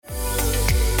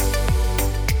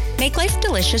Make Life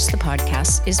Delicious, the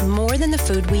podcast, is more than the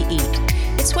food we eat.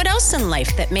 It's what else in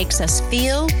life that makes us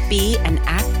feel, be, and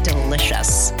act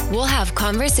delicious. We'll have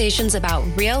conversations about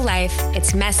real life,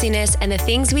 its messiness, and the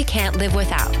things we can't live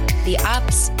without. The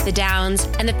ups, the downs,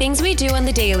 and the things we do on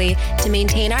the daily to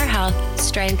maintain our health,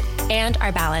 strength, and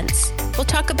our balance. We'll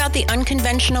talk about the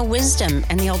unconventional wisdom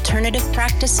and the alternative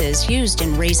practices used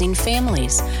in raising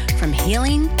families, from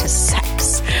healing to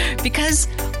sex, because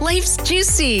life's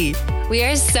juicy. We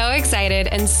are so excited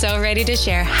and so ready to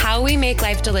share how we make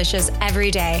life delicious every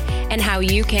day and how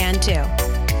you can too.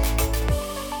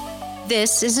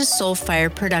 This is a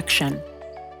Soulfire production.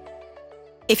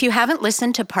 If you haven't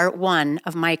listened to part 1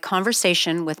 of my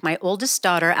conversation with my oldest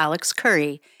daughter, Alex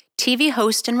Curry, TV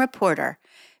host and reporter,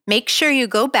 make sure you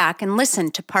go back and listen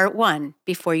to part 1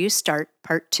 before you start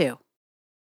part 2.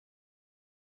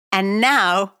 And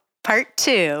now, part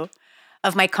 2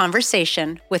 of my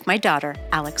conversation with my daughter,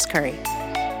 Alex Curry.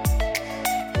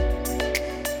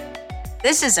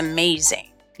 This is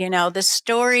amazing. You know, the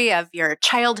story of your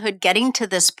childhood getting to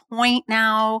this point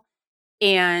now,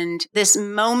 and this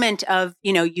moment of,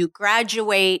 you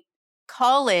graduate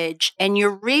college and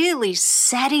you're really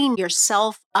setting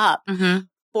yourself up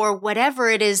for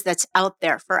whatever it is that's out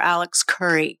there for Alex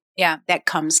Curry that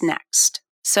comes next.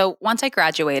 So once I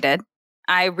graduated,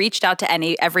 I reached out to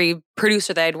every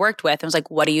producer that I'd worked with and was like,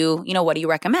 what do you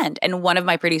recommend? And one of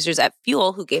my producers at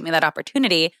Fuel, who gave me that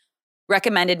opportunity,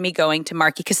 recommended me going to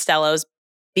Marky Costello's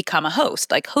Become a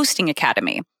Host, like hosting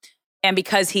academy. And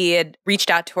because he had reached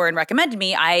out to her and recommended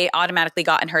me, I automatically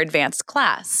got in her advanced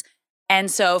class.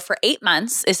 And so for 8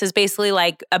 months, this is basically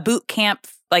like a boot camp,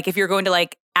 like if you're going to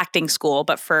like acting school,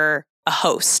 but for a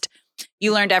host.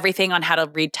 You learned everything on how to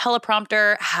read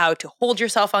teleprompter, how to hold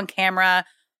yourself on camera,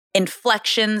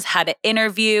 inflections, how to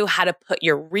interview, how to put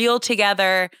your reel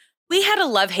together. We had a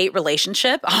love-hate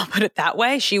relationship, I'll put it that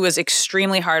way. She was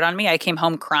extremely hard on me. I came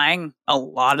home crying a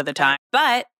lot of the time.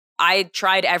 But I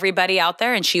tried everybody out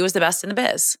there and she was the best in the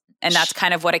biz. And that's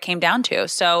kind of what it came down to.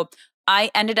 So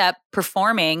I ended up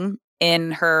performing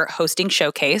in her hosting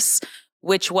showcase,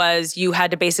 which was you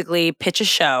had to basically pitch a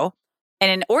show. And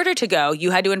in order to go,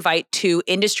 you had to invite 2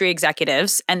 industry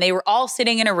executives and they were all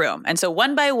sitting in a room. And so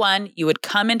one by one, you would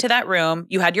come into that room.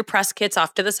 You had your press kits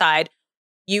off to the side.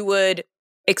 You would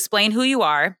explain who you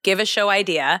are, give a show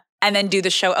idea, and then do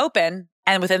the show open.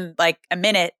 And within like a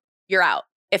minute, you're out.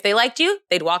 If they liked you,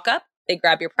 they'd walk up, they'd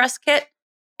grab your press kit,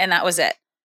 and that was it.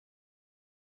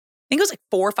 I think it was like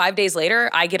 4 or 5 days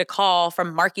later, I get a call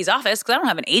from Marky's office because I don't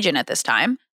have an agent at this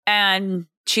time. And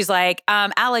she's like,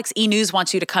 Alex, E-News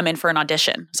wants you to come in for an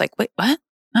audition. I was like, wait, what?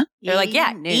 Huh? They're like,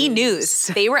 yeah, E-News.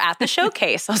 They were at the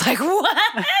showcase. I was like, what?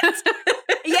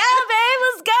 Yeah, babe,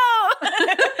 let's go.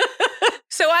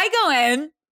 So I go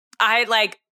in,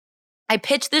 I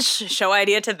pitched this show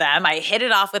idea to them. I hit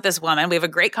it off with this woman. We have a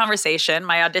great conversation.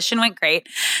 My audition went great.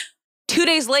 2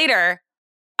 days later,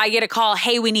 I get a call,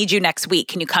 hey, we need you next week.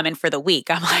 Can you come in for the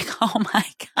week? I'm like, oh my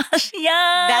gosh,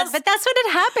 yes. But that's what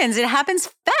it happens. It happens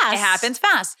fast. It happens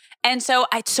fast. And so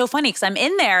it's so funny because I'm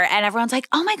in there and everyone's like,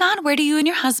 oh my God, where do you and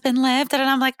your husband live? And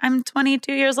I'm like, I'm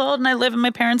 22 years old and I live in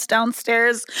my parents'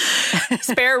 downstairs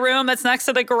spare room that's next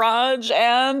to the garage.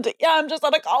 And yeah, I'm just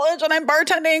out of college and I'm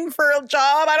bartending for a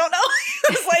job. I don't know.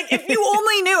 It's like, if you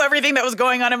only knew everything that was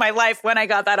going on in my life when I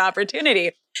got that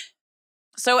opportunity.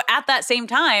 So at that same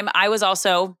time, I was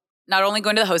also not only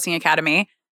going to the hosting academy,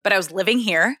 but I was living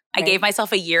here. Right. I gave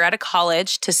myself a year out of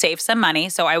college to save some money.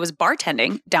 So I was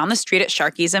bartending down the street at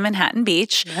Sharky's in Manhattan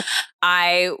Beach. Yep.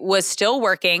 I was still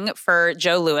working for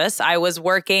Joe Louis. I was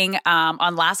working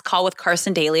on Last Call with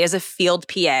Carson Daly as a field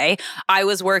PA. I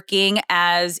was working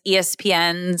as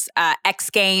ESPN's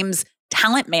X Games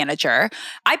talent manager.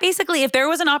 I basically, if there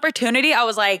was an opportunity, I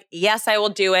was like, yes, I will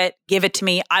do it. Give it to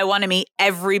me. I want to meet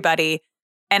everybody.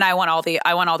 And I want all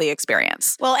the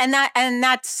experience. Well, and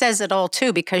that says it all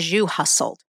too, because you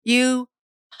hustled. You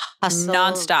hustled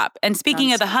nonstop. And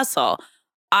speaking of the hustle,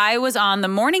 I was on the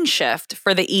morning shift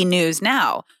for the E-News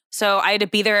Now. So I had to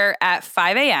be there at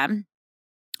 5 a.m.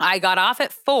 I got off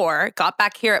at 4, got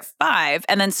back here at 5,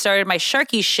 and then started my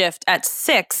Sharky shift at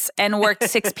 6 and worked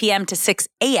 6 p.m. to 6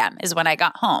 a.m. is when I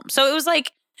got home. So it was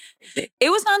like, it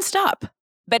was nonstop.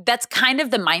 But that's kind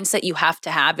of the mindset you have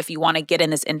to have if you want to get in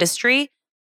this industry.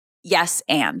 Yes,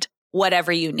 and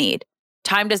whatever you need.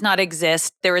 Time does not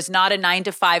exist. There is not a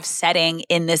 9-to-5 setting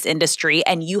in this industry,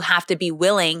 and you have to be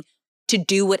willing to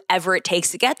do whatever it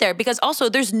takes to get there, because also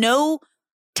there's no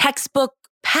textbook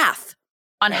path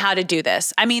on how to do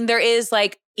this. I mean, there is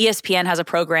like ESPN has a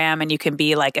program and you can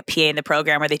be like a PA in the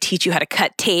program where they teach you how to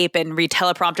cut tape and read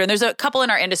teleprompter. And there's a couple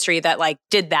in our industry that like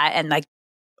did that and like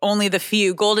only the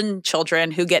few golden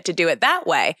children who get to do it that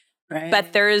way. Right.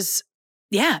 But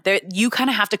you kind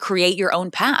of have to create your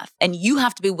own path, and you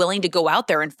have to be willing to go out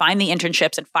there and find the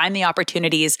internships and find the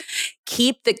opportunities,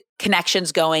 keep the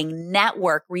connections going,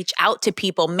 network, reach out to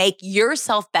people, make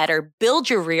yourself better, build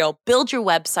your reel, build your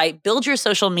website, build your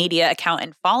social media account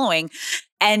and following.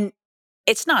 And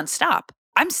it's nonstop.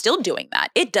 I'm still doing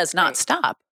that. It does not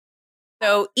stop.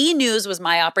 So e-news was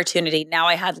my opportunity. Now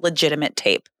I had legitimate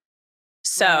tape.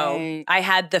 So I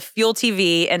had the Fuel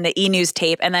TV and the e-news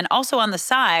tape. And then also on the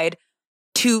side,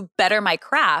 to better my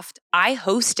craft, I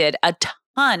hosted a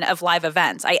ton of live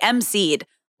events. I emceed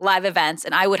live events,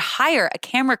 and I would hire a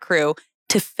camera crew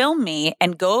to film me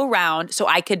and go around so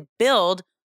I could build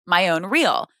my own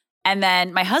reel. And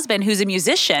then my husband, who's a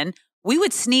musician, we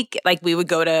would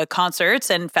go to concerts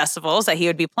and festivals that he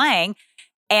would be playing,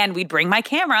 and we'd bring my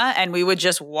camera and we would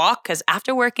just walk, because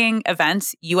after working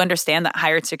events, you understand that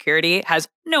hired security has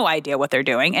no idea what they're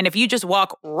doing. And if you just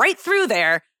walk right through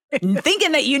there,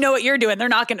 thinking that you know what you're doing, they're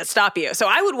not going to stop you. So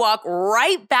I would walk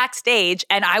right backstage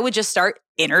and I would just start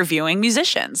interviewing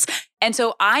musicians. And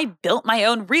so I built my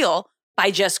own reel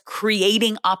by just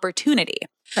creating opportunity.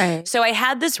 Right. So I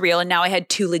had this reel, and now I had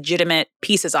two legitimate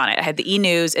pieces on it. I had the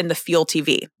e-news and the Fuel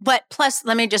TV. But plus,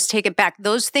 let me just take it back.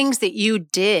 Those things that you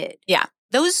did. Yeah.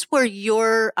 Those were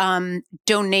your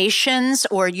donations,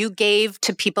 or you gave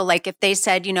to people, like if they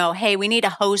said, hey, we need a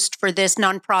host for this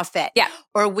nonprofit. Yeah.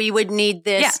 Or we would need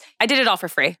this. Yeah. I did it all for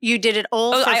free. You did it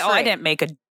all for free. I didn't make a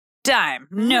dime.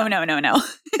 No.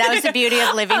 That was the beauty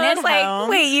of living at home.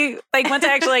 Wait, once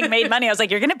I actually made money, I was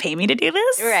like, you're going to pay me to do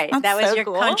this? Right. That was your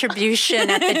contribution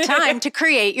at the time to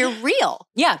create your reel.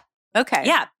 Yeah. Okay.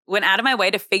 Yeah. Went out of my way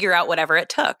to figure out whatever it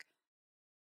took.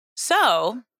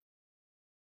 So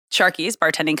Sharky's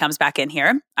bartending comes back in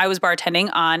here. I was bartending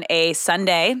on a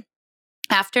Sunday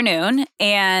afternoon,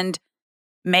 and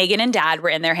Megan and Dad were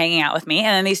in there hanging out with me. And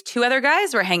then these two other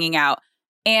guys were hanging out,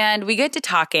 and we get to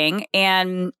talking,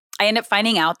 and I end up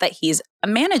finding out that he's a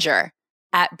manager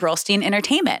at Brillstein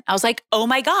Entertainment. I was like, oh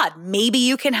my God, maybe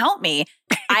you can help me.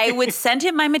 I would send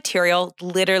him my material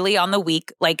literally on the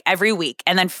week, like every week.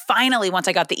 And then finally, once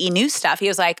I got the e-news stuff, he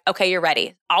was like, okay, you're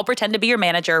ready. I'll pretend to be your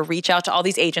manager, reach out to all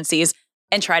these agencies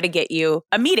and try to get you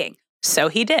a meeting. So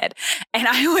he did. And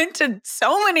I went to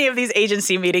so many of these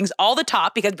agency meetings, all the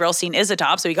top, because Brillstein is a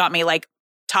top. So he got me like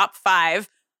top 5.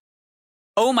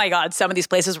 Oh my God. Some of these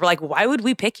places were like, why would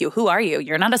we pick you? Who are you?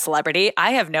 You're not a celebrity.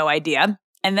 I have no idea.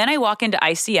 And then I walk into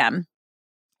ICM,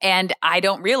 and I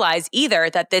don't realize either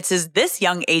that this is this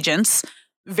young agent's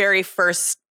very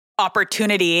first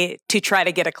opportunity to try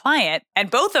to get a client. And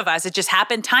both of us, it just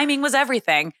happened. Timing was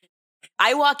everything.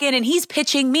 I walk in and he's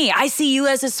pitching me. I see you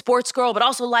as a sports girl, but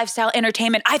also lifestyle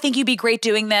entertainment. I think you'd be great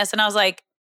doing this. And I was like,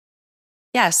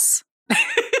 yes,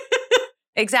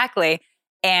 exactly.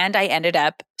 And I ended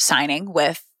up signing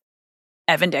with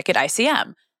Evan Dick at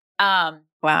ICM.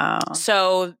 Wow.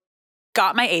 So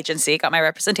got my agency, got my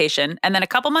representation. And then a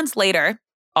couple months later,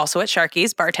 also at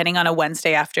Sharky's, bartending on a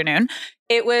Wednesday afternoon,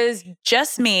 it was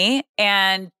just me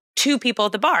and 2 people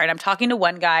at the bar. And I'm talking to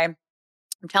one guy.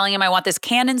 I'm telling him I want this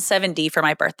Canon 7D for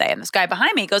my birthday. And this guy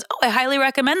behind me goes, oh, I highly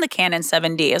recommend the Canon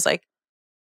 7D. I was like,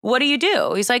 what do you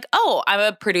do? He's like, oh, I'm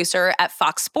a producer at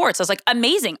Fox Sports. I was like,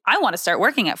 amazing. I want to start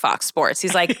working at Fox Sports.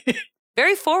 He's like,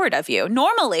 very forward of you.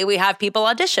 Normally we have people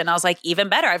audition. I was like, even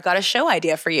better. I've got a show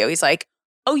idea for you. He's like,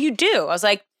 oh, you do? I was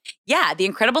like, yeah, the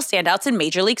incredible standouts in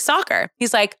Major League Soccer.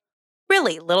 He's like,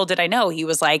 really? Little did I know he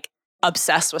was like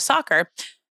obsessed with soccer.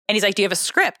 And he's like, do you have a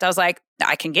script? I was like,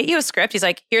 I can get you a script. He's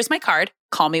like, here's my card.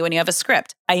 Call me when you have a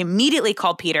script. I immediately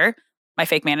called Peter, my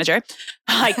fake manager.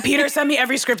 Like, Peter, send me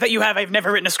every script that you have. I've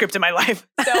never written a script in my life.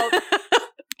 So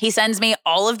he sends me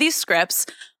all of these scripts.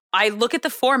 I look at the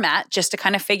format just to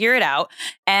kind of figure it out.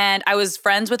 And I was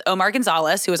friends with Omar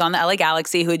Gonzalez, who was on the LA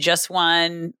Galaxy, who had just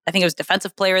won, I think it was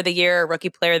Defensive Player of the Year, Rookie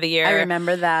Player of the Year. I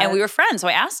remember that. And we were friends. So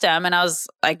I asked him, and I was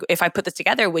like, if I put this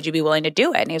together, would you be willing to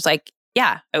do it? And he was like,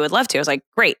 yeah, I would love to. I was like,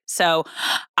 great. So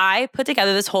I put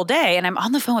together this whole day, and I'm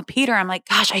on the phone with Peter. I'm like,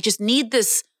 gosh, I just need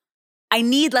this. I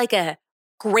need like a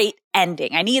great ending.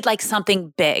 I need like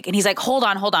something big. And he's like, hold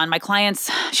on. My client's,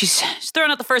 she's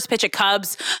throwing out the first pitch at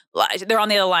Cubs. They're on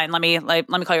the other line. Let me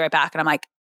call you right back. And I'm like,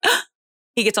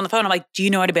 he gets on the phone. I'm like, do you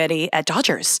know anybody at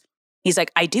Dodgers? He's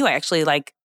like, I do. I actually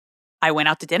I went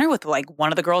out to dinner with like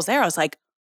one of the girls there. I was like,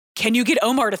 can you get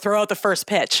Omar to throw out the first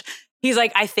pitch? He's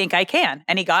like, I think I can.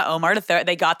 And he got Omar to throw,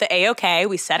 they got the A-OK.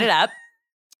 We set it up,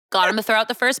 got him to throw out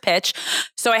the first pitch.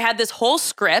 So I had this whole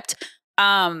script.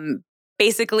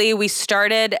 Basically, we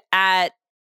started at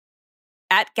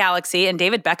Galaxy, and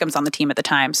David Beckham's on the team at the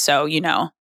time. So,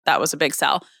 that was a big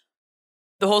sell.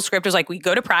 the whole script was like, we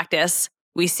go to practice,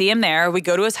 we see him there, we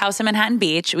go to his house in Manhattan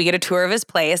Beach, we get a tour of his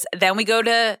place, then we go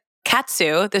to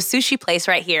Katsu, the sushi place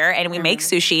right here, and we make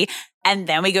sushi, and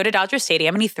then we go to Dodger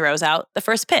Stadium and he throws out the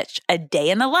first pitch, a day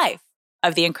in the life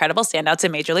of the incredible standouts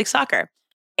in Major League Soccer.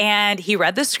 And he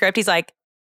read the script. He's like,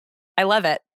 I love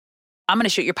it. I'm going to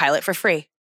shoot your pilot for free.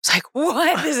 It's like,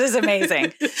 what? This is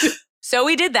amazing. So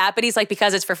we did that, but he's like,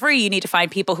 because it's for free, you need to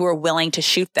find people who are willing to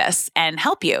shoot this and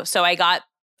help you. So I got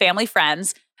family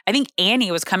friends. I think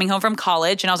Annie was coming home from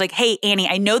college and I was like, hey, Annie,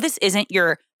 I know this isn't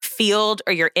your field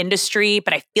or your industry,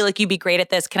 but I feel like you'd be great at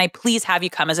this. Can I please have you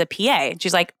come as a PA? And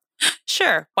she's like,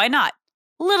 sure, why not?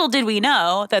 Little did we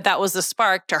know that that was the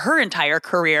spark to her entire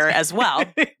career as well.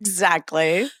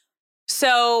 Exactly.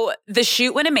 So the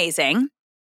shoot went amazing.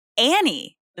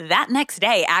 Annie, that next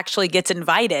day, actually gets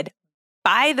invited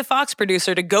by the Fox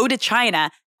producer to go to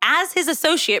China as his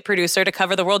associate producer to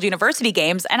cover the World University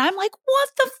Games. And I'm like, what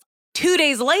the 2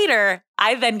 days later,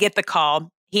 I then get the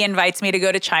call. He invites me to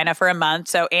go to China for a month.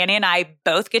 So Annie and I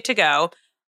both get to go.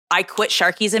 I quit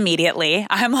Sharkies immediately.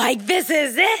 I'm like, this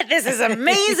is it. This is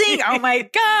amazing. Oh my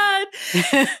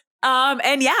God.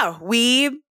 And yeah,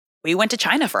 we went to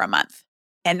China for a month.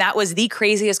 And that was the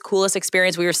craziest, coolest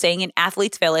experience. We were staying in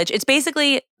Athletes Village. It's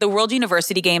basically the World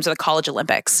University Games or the College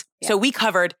Olympics. Yeah. So we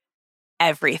covered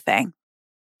everything.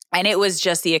 And it was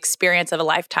just the experience of a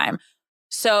lifetime.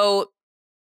 So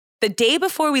the day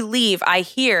before we leave, I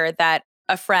hear that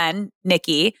a friend,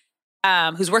 Nikki,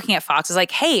 who's working at Fox, is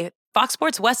like, hey, Fox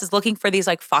Sports West is looking for these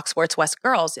like Fox Sports West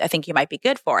girls. I think you might be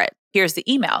good for it. Here's the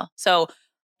email. So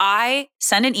I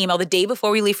send an email the day before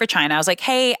we leave for China. I was like,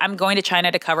 hey, I'm going to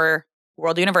China to cover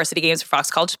World University Games for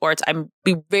Fox College Sports. I'm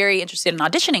be very interested in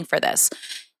auditioning for this.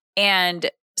 And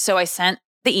so I sent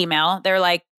the email. They're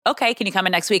like, okay, can you come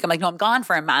in next week? I'm like, no, I'm gone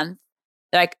for a month.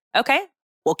 They're like, okay,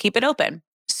 we'll keep it open.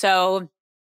 So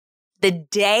the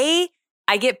day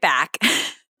I get back,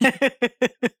 literally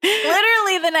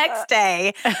the next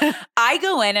day, I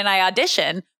go in and I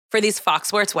audition for these Fox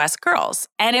Sports West girls.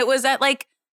 And it was at like,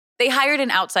 they hired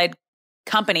an outside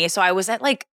company. So I was at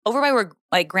like over by where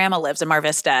like grandma lives in Mar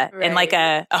Vista in like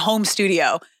a home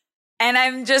studio. And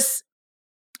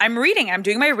I'm reading, I'm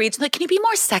doing my reads. Like, can you be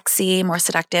more sexy, more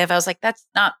seductive? I was like, that's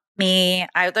not me.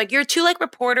 I was like, you're too like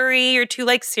reportery. You're too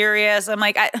like serious. I'm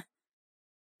like,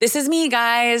 this is me,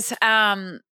 guys.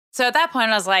 So at that point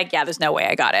I was like, yeah, there's no way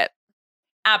I got it.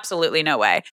 Absolutely no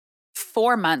way.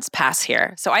 4 months pass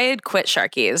here. So I had quit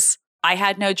Sharkies. I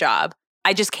had no job.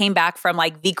 I just came back from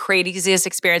like the craziest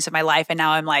experience of my life. And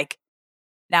now I'm like,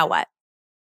 now what?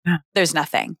 Yeah. There's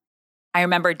nothing. I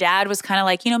remember Dad was kind of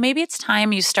like, maybe it's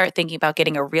time you start thinking about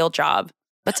getting a real job.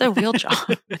 What's a real job?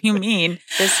 What do you mean?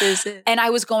 This is it. And I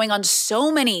was going on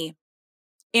so many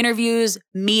interviews,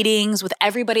 meetings with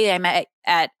everybody I met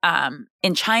at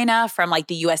in China from like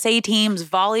the USA teams,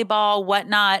 volleyball,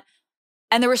 whatnot.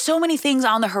 And there were so many things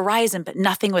on the horizon, but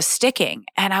nothing was sticking.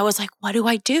 And I was like, what do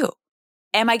I do?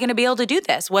 Am I going to be able to do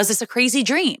this? Was this a crazy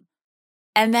dream?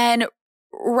 And then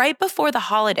right before the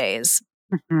holidays,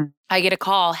 I get a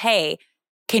call, hey,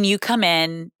 can you come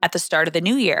in at the start of the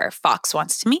new year? Fox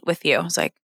wants to meet with you. I was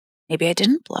like, maybe I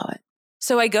didn't blow it.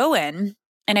 So I go in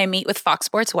and I meet with Fox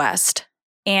Sports West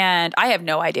and I have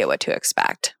no idea what to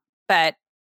expect. But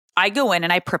I go in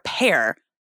and I prepare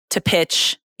to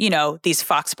pitch, these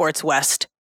Fox Sports West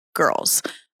girls.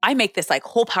 I make this like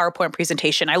whole PowerPoint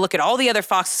presentation. I look at all the other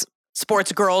Fox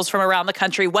Sports girls from around the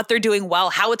country, what they're doing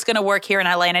well, how it's going to work here in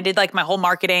LA. And I did like my whole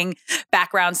marketing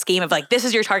background scheme of like, this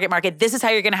is your target market. This is how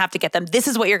you're going to have to get them. This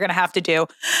is what you're going to have to do.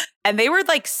 And they were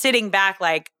like sitting back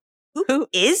like, who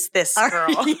is this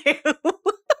girl?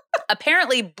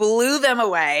 Apparently blew them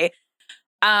away.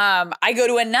 I go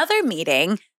to another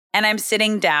meeting and I'm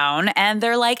sitting down and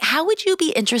they're like, how would you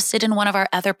be interested in one of our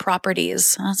other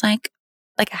properties? And I was like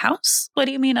a house? What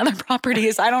do you mean other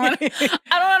properties? I don't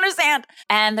understand.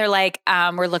 And they're like,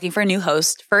 we're looking for a new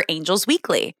host for Angels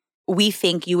Weekly. We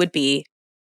think you would be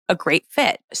a great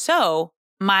fit. So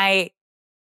my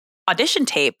audition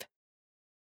tape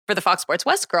for the Fox Sports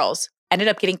West girls ended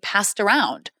up getting passed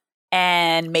around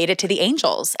and made it to the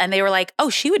Angels. And they were like, oh,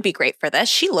 she would be great for this.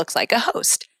 She looks like a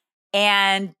host.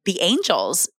 And the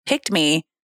Angels picked me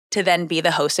to then be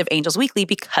the host of Angels Weekly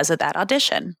because of that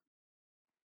audition.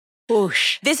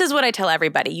 Oosh. This is what I tell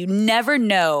everybody. You never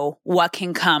know what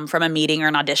can come from a meeting or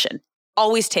an audition.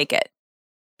 Always take it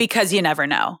because you never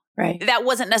know. Right. That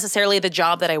wasn't necessarily the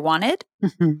job that I wanted,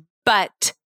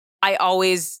 but I've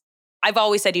always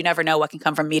said you never know what can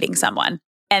come from meeting someone.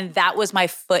 And that was my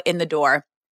foot in the door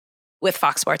with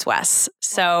Fox Sports West.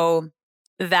 So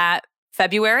that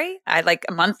February, a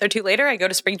month or two later, I go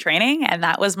to spring training and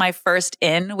that was my first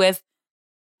in with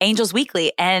Angels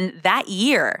Weekly. And that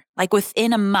year, like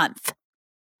within a month,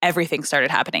 everything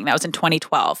started happening. That was in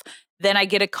 2012. Then I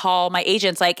get a call, my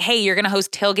agent's like, hey, you're going to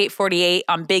host Tailgate 48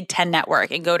 on Big Ten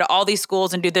Network and go to all these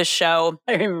schools and do this show.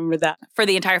 I remember that. For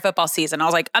the entire football season. I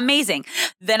was like, amazing.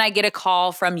 Then I get a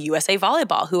call from USA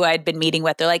Volleyball, who I'd been meeting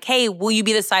with. They're like, hey, will you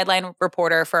be the sideline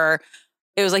reporter for,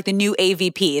 it was like the new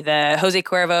AVP, the Jose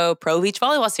Cuervo Pro Beach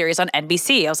Volleyball Series on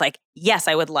NBC. I was like, yes,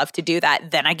 I would love to do that.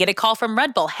 Then I get a call from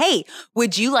Red Bull. Hey,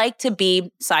 would you like to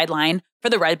be sideline for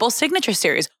the Red Bull Signature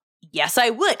Series? Yes, I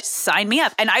would. Sign me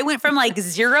up. And I went from like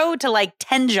 0 to like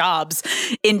 10 jobs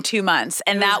in 2 months.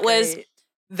 And that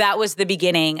was the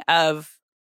beginning of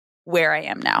where I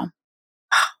am now.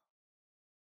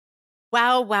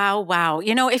 Wow, wow, wow.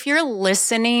 If you're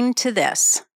listening to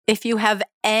this, if you have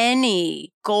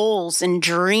any goals and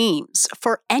dreams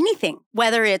for anything,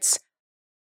 whether it's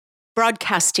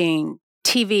broadcasting,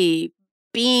 TV,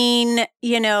 being,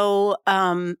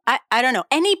 I don't know,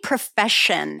 any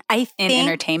profession, I think. In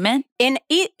entertainment? In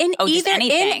just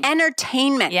anything. In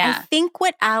entertainment. Yeah. I think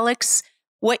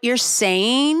what you're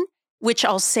saying, which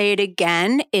I'll say it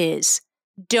again, is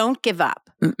don't give up.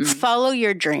 Mm-mm. Follow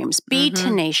your dreams. Be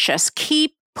tenacious.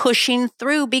 Keep pushing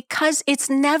through because it's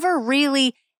never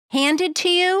really handed to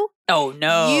you. Oh,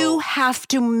 no. You have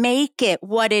to make it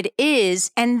what it is.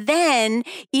 And then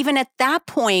even at that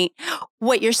point,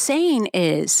 what you're saying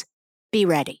is be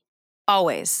ready.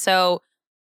 Always. So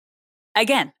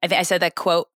again, I think I said that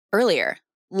quote earlier.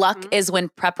 Luck is when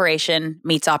preparation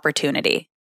meets opportunity.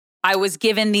 I was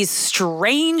given these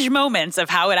strange moments of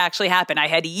how it actually happened. I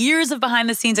had years of behind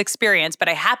the scenes experience, but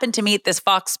I happened to meet this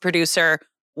Fox producer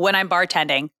when I'm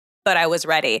bartending, but I was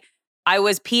ready. I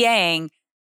was PAing,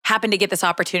 happened to get this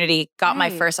opportunity, got my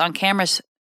first on camera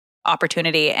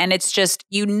opportunity. And it's just,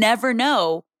 you never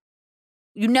know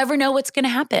what's going to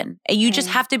happen. And you just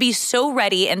have to be so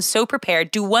ready and so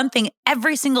prepared. Do one thing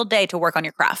every single day to work on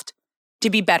your craft, to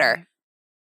be better.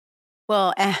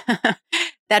 Well,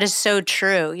 that is so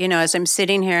true. As I'm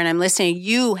sitting here and I'm listening,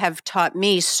 you have taught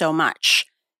me so much,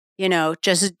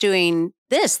 just doing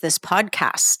this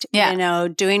podcast,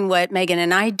 doing what Megan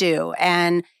and I do.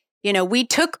 And, we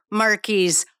took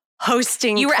Marky's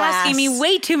hosting You were class. asking me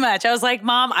way too much. I was like,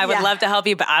 Mom, I would love to help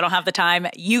you, but I don't have the time.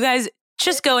 You guys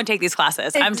just go and take these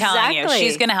classes. I'm telling you,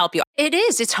 she's going to help you. It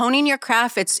is. It's honing your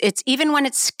craft. It's even when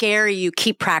it's scary, you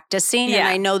keep practicing. Yeah. And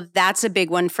I know that's a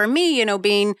big one for me,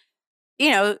 being,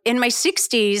 in my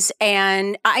 60s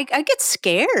and I get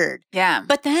scared. Yeah.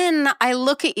 But then I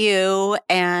look at you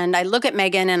and I look at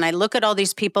Megan and I look at all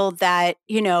these people that,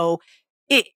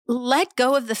 let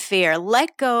go of the fear,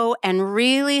 let go and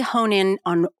really hone in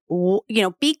on,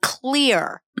 be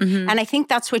clear. Mm-hmm. And I think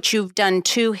that's what you've done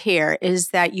too here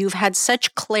is that you've had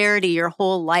such clarity your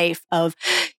whole life of,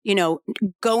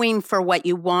 going for what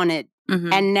you wanted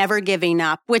and never giving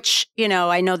up, which,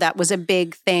 I know that was a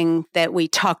big thing that we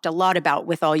talked a lot about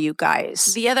with all you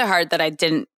guys. The other part that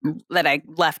I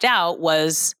left out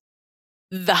was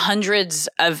the hundreds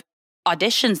of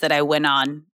auditions that I went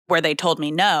on where they told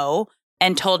me no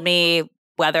and told me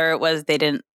whether it was they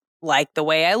didn't like the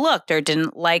way I looked or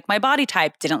didn't like my body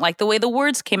type, didn't like the way the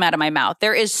words came out of my mouth.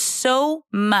 There is so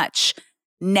much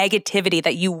negativity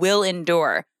that you will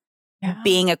endure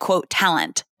being a quote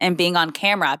talent and being on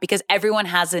camera because everyone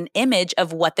has an image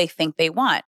of what they think they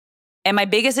want. And my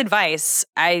biggest advice,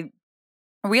 I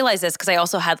realized this because I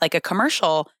also had like a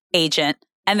commercial agent.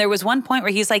 And there was one point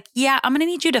where he's like, yeah, I'm going to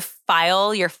need you to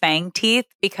file your fang teeth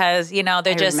because,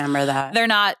 remember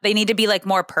that. They need to be like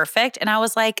more perfect. And I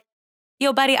was like,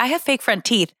 yo, buddy, I have fake front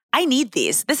teeth. I need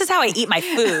these. This is how I eat my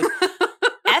food.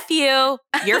 F you,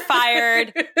 you're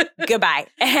fired, goodbye.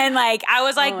 And I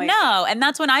was like, no. God. And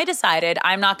that's when I decided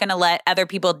I'm not going to let other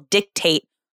people dictate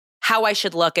how I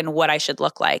should look and what I should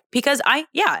look like. Because I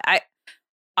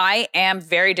am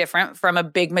very different from a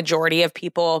big majority of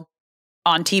people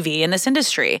on TV in this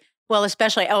industry. Well,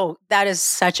 especially, that is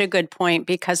such a good point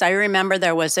because I remember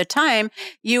there was a time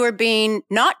you were being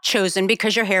not chosen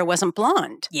because your hair wasn't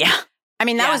blonde. Yeah. I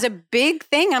mean, that was a big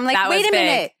thing. I'm like, wait a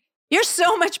minute. You're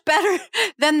so much better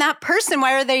than that person.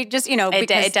 Why are they just,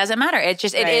 It doesn't matter. It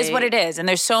is what it is. And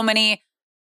there's so many,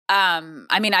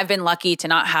 I've been lucky to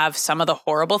not have some of the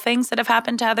horrible things that have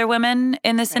happened to other women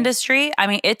in this industry. I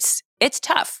mean, it's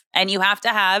tough and you have to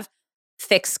have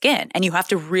thick skin and you have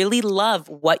to really love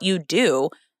what you do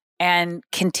and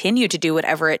continue to do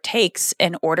whatever it takes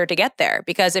in order to get there.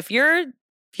 Because if you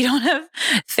don't have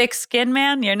thick skin,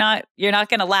 man, you're not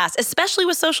going to last, especially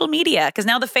with social media. Because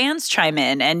now the fans chime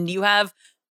in and you have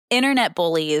internet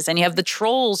bullies and you have the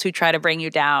trolls who try to bring you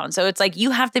down. So it's like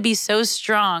you have to be so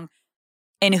strong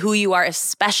in who you are,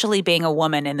 especially being a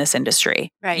woman in this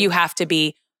industry. Right. You have to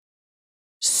be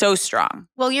so strong.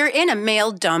 Well, you're in a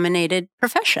male-dominated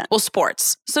profession. Well,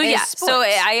 sports. So yeah, Sports. so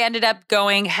I ended up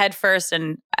going headfirst,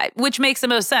 and which makes the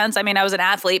most sense. I mean, I was an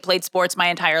athlete, played sports my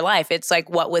entire life. It's like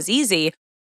what was easy.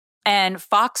 And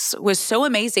Fox was so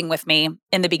amazing with me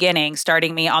in the beginning,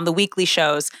 starting me on the weekly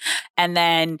shows, and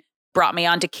then brought me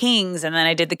on to Kings, and then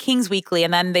I did the Kings Weekly,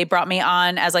 and then they brought me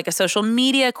on as like a social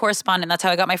media correspondent. That's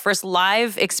how I got my first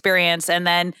live experience, and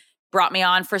then brought me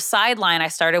on for Sideline. I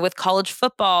started with college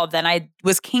football, then I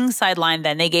was Kings Sideline,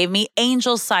 then they gave me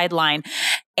Angels Sideline.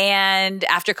 And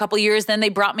after a couple of years, then they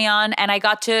brought me on and I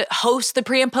got to host the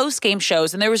pre and post game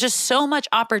shows. And there was just so much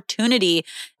opportunity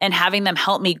in having them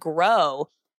help me grow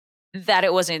that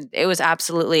it was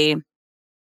absolutely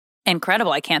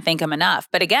incredible. I can't thank them enough.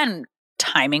 But again,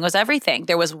 timing was everything.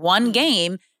 There was one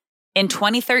game in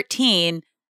 2013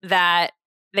 that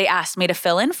they asked me to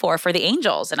fill in for the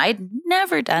Angels. And I'd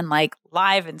never done like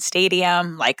live in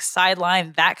stadium, like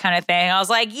Sideline, that kind of thing. I was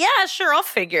like, yeah, sure, I'll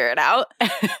figure it out.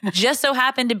 Just so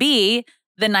happened to be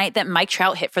the night that Mike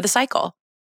Trout hit for the cycle.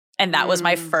 And that was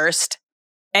my first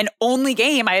and only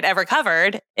game I had ever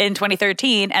covered in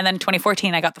 2013. And then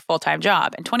 2014, I got the full-time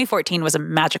job. And 2014 was a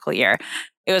magical year.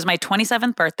 It was my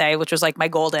 27th birthday, which was like my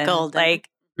golden. Like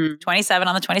 27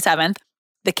 on the 27th.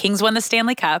 The Kings won the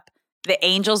Stanley Cup. The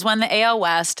Angels won the AL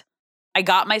West. I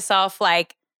got myself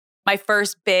like my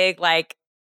first big, like,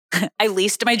 I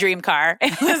leased my dream car.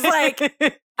 It was like,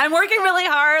 I'm working really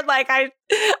hard. Like I've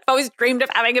always dreamed of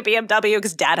having a BMW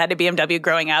because dad had a BMW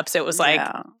growing up. So it was like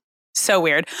so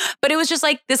weird. But it was just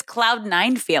like this cloud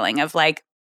nine feeling of like,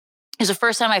 it was the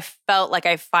first time I felt like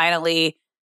I finally,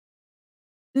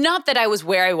 not that I was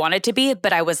where I wanted to be,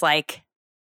 but I was like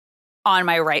on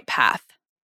my right path.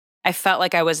 I felt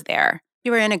like I was there.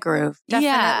 You were in a groove.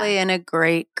 Definitely in a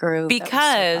great groove.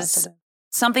 Because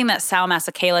something that Sal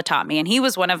Masakela taught me, and he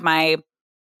was one of my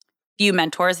few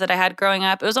mentors that I had growing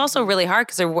up. It was also really hard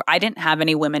because I didn't have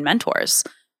any women mentors.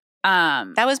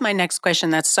 That was my next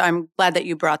question. I'm glad that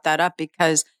you brought that up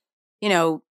because,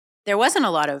 there wasn't a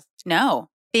lot of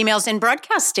females in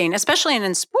broadcasting, especially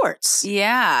in sports.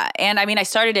 Yeah. And I mean, I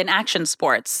started in action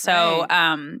sports. So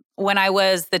when I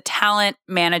was the talent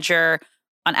manager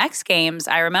on X Games,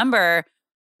 I remember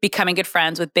becoming good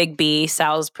friends with Big B,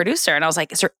 Sal's producer. And I was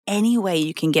like, is there any way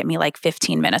you can get me like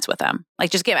 15 minutes with him? Like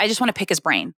I just want to pick his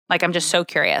brain. Like, I'm just so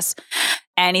curious.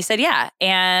 And he said, yeah.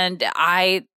 And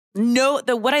I know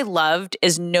that what I loved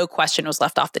is no question was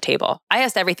left off the table. I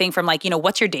asked everything from like,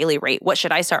 what's your daily rate? What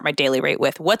should I start my daily rate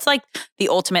with? What's like the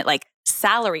ultimate like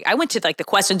salary? I went to like the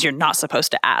questions you're not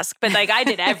supposed to ask, but like I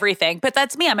did everything. But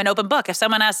that's me. I'm an open book. If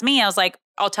someone asked me, I was like,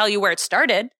 I'll tell you where it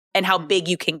started and how big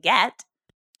you can get.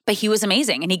 But he was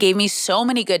amazing. And he gave me so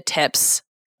many good tips.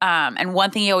 And one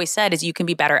thing he always said is you can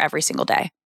be better every single day.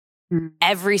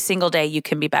 Every single day you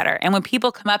can be better. And when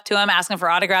people come up to him asking for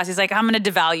autographs, he's like, I'm going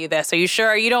to devalue this. Are you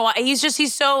sure? You don't want,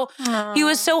 he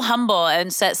was so humble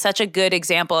and set such a good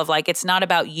example of like, it's not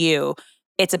about you,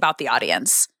 it's about the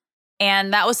audience.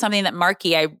 And that was something that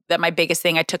that my biggest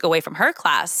thing I took away from her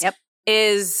class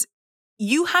is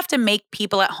you have to make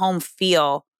people at home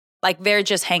feel like they're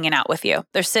just hanging out with you.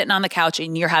 They're sitting on the couch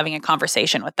and you're having a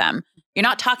conversation with them. You're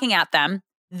not talking at them.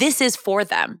 This is for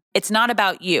them. It's not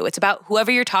about you. It's about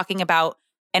whoever you're talking about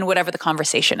and whatever the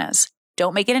conversation is.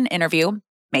 Don't make it an interview.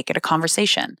 Make it a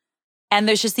conversation. And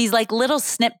there's just these like little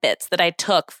snippets that I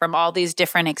took from all these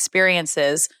different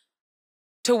experiences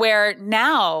to where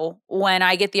now when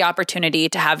I get the opportunity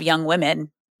to have young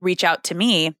women reach out to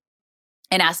me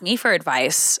and ask me for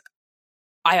advice,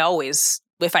 I always,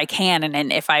 if I can,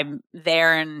 and if I'm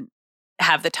there and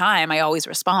have the time, I always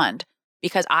respond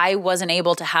because I wasn't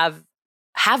able to have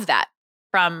that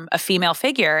from a female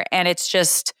figure. And it's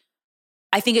just,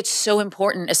 I think it's so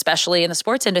important, especially in the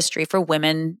sports industry, for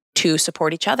women to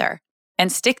support each other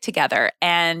and stick together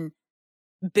and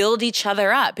build each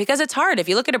other up because it's hard. If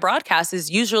you look at a broadcast, there's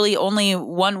usually only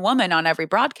one woman on every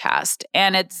broadcast.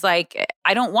 And it's like,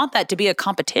 I don't want that to be a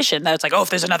competition that it's like, oh, if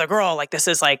there's another girl, like this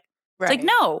is like, it's like,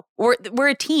 no, we're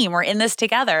a team. We're in this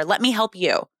together. Let me help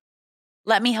you.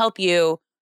 Let me help you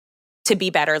to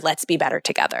be better. Let's be better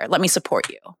together. Let me support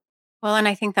you. Well, and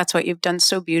I think that's what you've done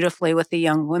so beautifully with the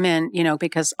young women,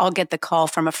 because I'll get the call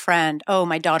from a friend. Oh,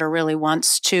 my daughter really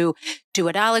wants to do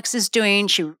what Alex is doing.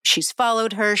 She's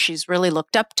followed her. She's really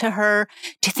looked up to her.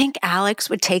 Do you think Alex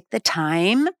would take the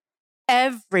time?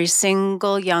 Every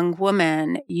single young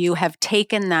woman, you have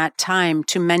taken that time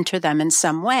to mentor them in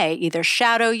some way, either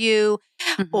shadow you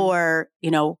or,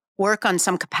 work on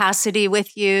some capacity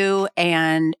with you.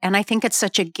 And I think it's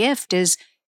such a gift is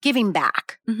giving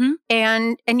back.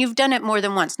 And you've done it more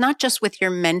than once, not just with your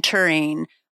mentoring,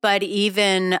 but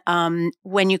even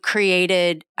when you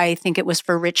created, I think it was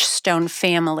for Rich Stone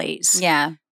Families.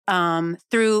 Yeah.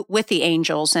 Through with the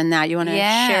angels and that. You want to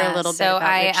share a little bit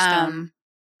about Rich Stone?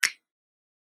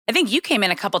 I think you came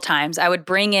in a couple times. I would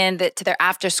bring in to their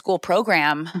after school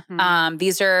program.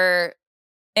 These are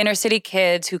inner city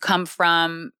kids who come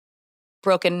from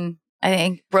broken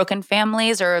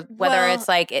families, or whether it's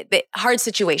like hard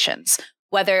situations,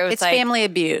 whether it's like family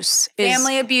abuse,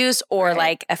 or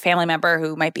like a family member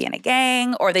who might be in a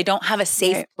gang, or they don't have a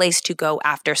safe place to go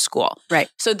after school. Right.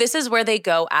 So this is where they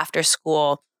go after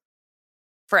school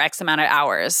for X amount of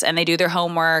hours, and they do their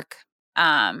homework.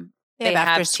 They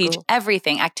have teach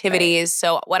everything, activities. Right.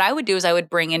 So what I would do is I would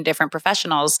bring in different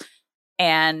professionals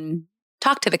and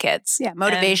talk to the kids. Yeah,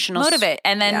 motivational. Motivate.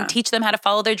 And then teach them how to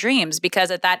follow their dreams.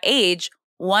 Because at that age,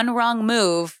 one wrong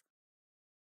move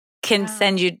can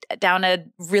send you down a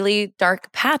really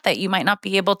dark path that you might not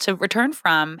be able to return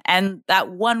from. And that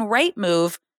one right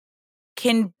move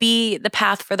can be the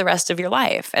path for the rest of your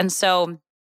life. And so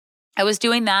I was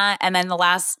doing that. And then the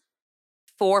last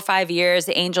 4 or 5 years,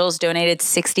 the Angels donated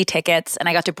 60 tickets, and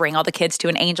I got to bring all the kids to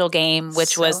an Angel game,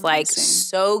 which was like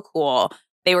so cool.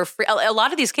 They were free. A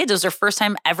lot of these kids, it was their first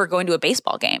time ever going to a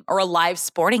baseball game or a live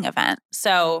sporting event.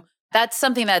 So that's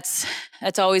something that's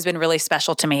always been really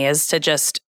special to me, is to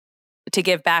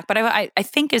give back. But I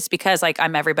think it's because like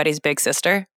I'm everybody's big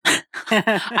sister.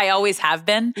 I always have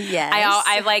been. Yes.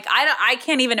 I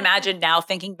can't even imagine now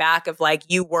thinking back of like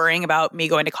you worrying about me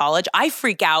going to college. I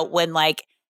freak out when like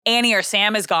Annie or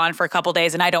Sam is gone for a couple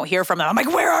days and I don't hear from them. I'm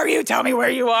like, where are you? Tell me where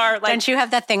you are. Like, don't you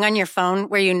have that thing on your phone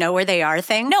where you know where they are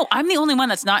thing? No, I'm the only one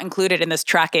that's not included in this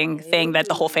tracking thing that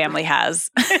the whole family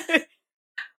has.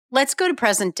 Let's go to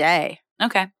present day.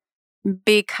 Okay.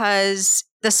 Because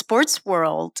the sports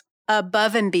world,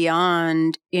 above and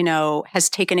beyond, has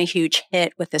taken a huge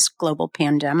hit with this global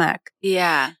pandemic.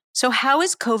 Yeah. So how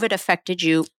has COVID affected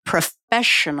you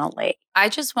professionally?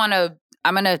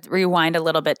 I'm going to rewind a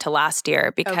little bit to last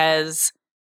year, because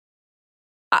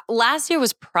last year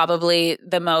was probably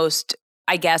the most,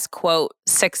 I guess, quote,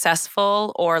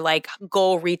 successful or like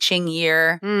goal reaching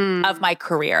year of my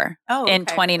career in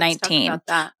 2019. Let's talk about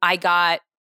that. I got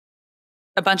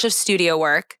a bunch of studio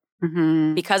work.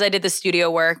 Because I did the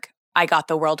studio work, I got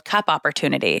the World Cup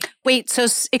opportunity. Wait, so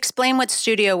explain what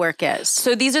studio work is.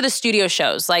 So these are the studio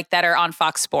shows like that are on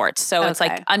Fox Sports. So it's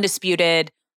like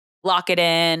Undisputed, Lock It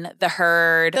In, The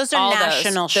Herd. Those are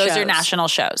national shows. Those are national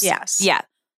shows. Yes. Yeah.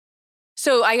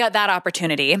 So I got that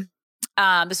opportunity.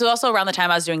 This was also around the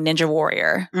time I was doing Ninja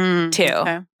Warrior too.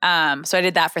 Okay. So I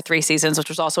did that for 3 seasons, which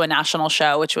was also a national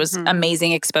show, which was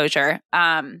amazing exposure.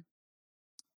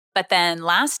 But then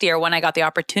last year, when I got the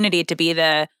opportunity to be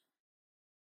the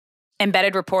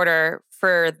embedded reporter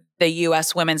for the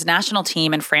U.S. women's national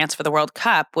team in France for the World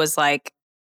Cup, was like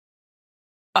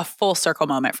a full circle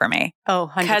moment for me. Oh,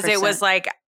 100%. Because it was like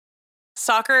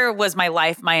soccer was my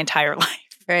life, my entire life.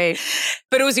 Right.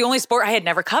 But it was the only sport I had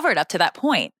never covered up to that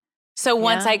point. So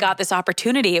once I got this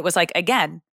opportunity, it was like,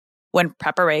 again, when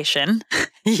preparation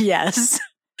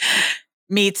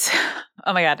meets,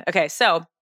 oh my God. Okay. So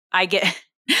I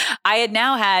had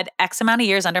now had X amount of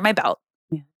years under my belt,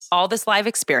 all this live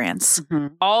experience,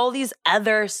 all these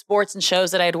other sports and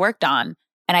shows that I had worked on.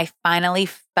 And I finally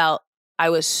felt I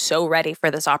was so ready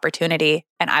for this opportunity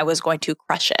and I was going to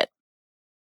crush it.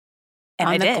 And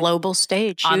on the global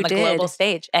stage. Global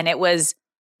stage. And it was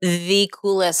the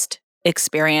coolest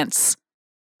experience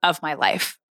of my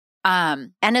life.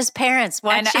 And as parents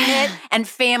watching it, and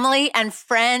family and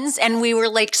friends, and we were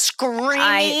like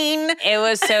screaming. It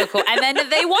was so cool. And then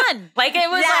they won. Like it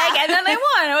was like, and then they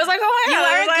won. It was like, oh my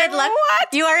God.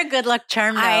 You are a good luck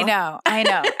charm though. I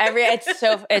know.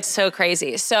 It's so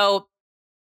crazy. So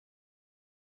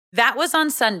that was on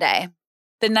Sunday.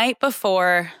 The night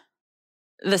before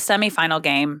the semifinal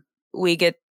game, we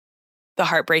get the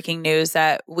heartbreaking news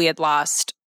that we had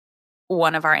lost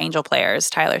one of our Angel players,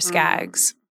 Tyler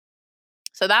Skaggs.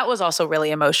 So that was also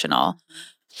really emotional.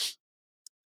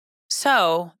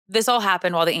 So this all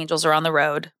happened while the Angels are on the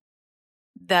road.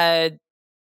 The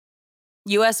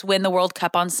U.S. win the World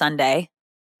Cup on Sunday.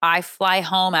 I fly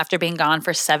home after being gone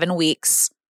for 7 weeks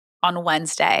on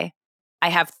Wednesday. I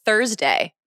have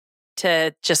Thursday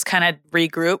to just kind of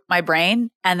regroup my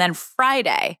brain. And then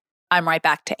Friday, I'm right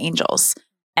back to Angels.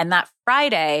 And that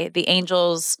Friday, the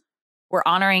Angels were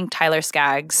honoring Tyler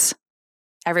Skaggs.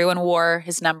 Everyone wore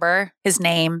his number, his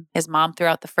name, his mom threw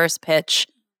out the first pitch.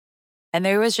 And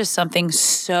there was just something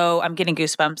I'm getting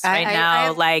goosebumps right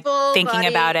now, like thinking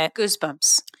about it.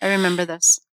 Goosebumps. I remember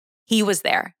this. He was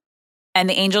there. And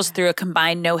the Angels threw a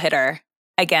combined no-hitter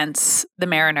against the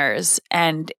Mariners.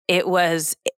 And that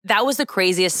was the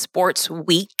craziest sports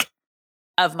week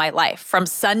of my life. From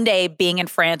Sunday being in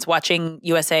France watching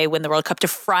USA win the World Cup to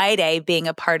Friday being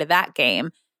a part of that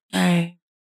game. Right.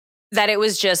 That it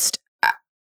was just,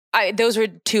 those were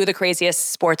two of the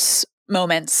craziest sports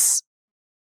moments.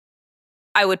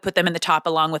 I would put them in the top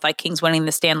along with like Kings winning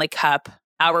the Stanley Cup,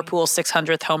 Albert Pujols'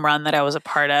 600th home run that I was a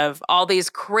part of, all these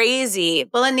crazy.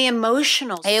 Well, and the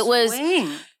emotional It was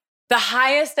swing. The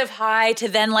highest of high to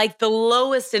then like the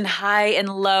lowest and high and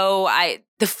low.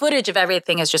 The footage of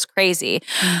everything is just crazy.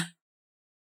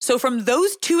 So from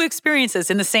those two experiences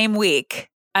in the same week,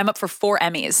 I'm up for 4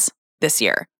 Emmys this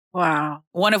year. Wow.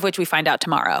 One of which we find out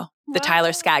tomorrow, the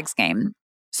Tyler Skaggs game.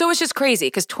 So it's just crazy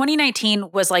because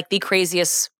 2019 was like the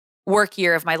craziest work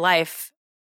year of my life.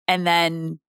 And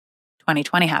then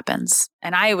 2020 happens.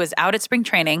 And I was out at spring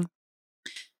training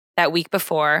that week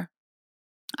before.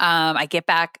 I get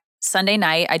back Sunday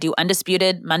night. I do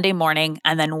Undisputed Monday morning.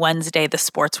 And then Wednesday, the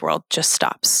sports world just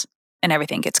stops and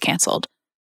everything gets canceled.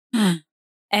 And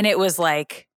it was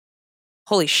like,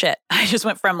 holy shit. I just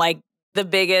went from like the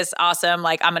biggest, awesome,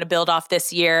 like I'm going to build off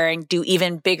this year and do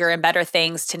even bigger and better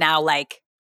things to now like,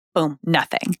 boom,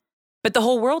 nothing. But the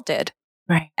whole world did.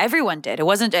 Right. Everyone did. It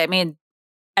wasn't, I mean,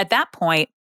 at that point,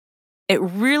 it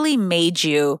really made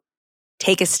you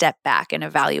take a step back and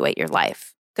evaluate your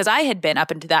life. Because I had been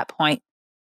up until that point,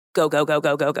 go, go, go,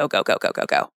 go, go, go, go, go, go, go,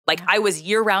 go. Like I was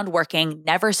year round working,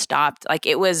 never stopped. Like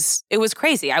it was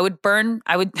crazy. I would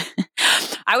I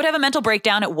would have a mental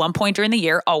breakdown at one point during the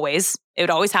year, always. It would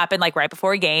always happen like right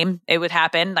before a game. It would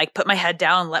happen, like put my head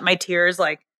down, let my tears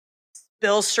like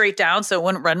spill straight down so it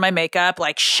wouldn't run my makeup,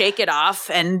 like shake it off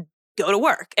and go to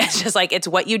work. It's just like, it's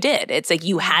what you did. It's like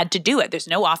you had to do it. There's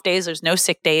no off days. There's no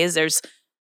sick days.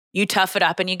 You tough it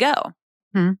up and you go.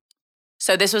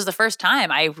 So this was the first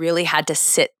time I really had to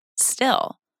sit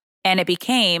still. And it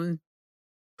became,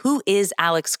 who is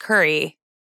Alex Curry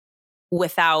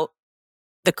without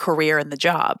the career and the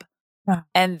job? Yeah.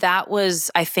 And that was,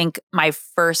 I think, my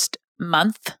first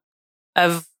month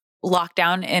of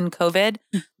lockdown in COVID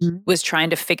was trying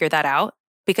to figure that out.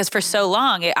 Because for so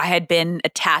long, I had been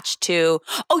attached to,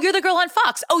 oh, you're the girl on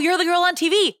Fox. Oh, you're the girl on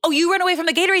TV. Oh, you run away from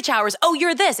the Gatorade showers. Oh,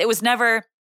 you're this. It was never,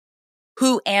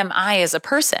 who am I as a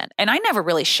person? And I never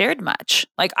really shared much.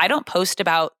 Like, I don't post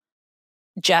about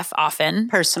Jeff often.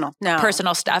 Personal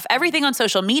Stuff. Everything on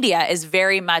social media is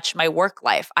very much my work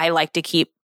life. I like to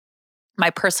keep my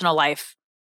personal life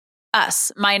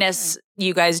us, minus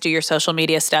you guys do your social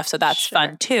media stuff. So that's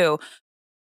fun too.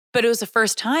 But it was the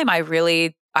first time I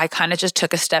kind of just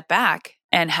took a step back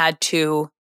and had to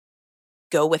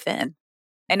go within.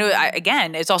 And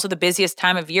again, it's also the busiest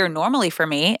time of year normally for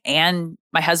me and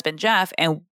my husband, Jeff,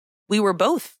 and we were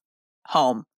both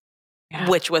home,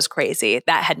 which was crazy.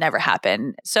 That had never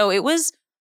happened. So it was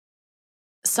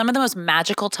some of the most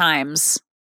magical times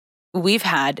we've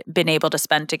been able to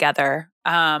spend together.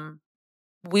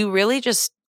 We really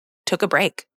just took a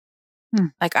break.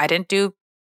 Like I didn't do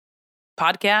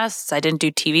podcasts. I didn't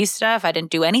do TV stuff. I didn't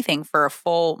do anything for a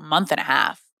full month and a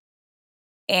half.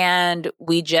 And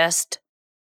we just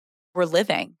were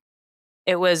living.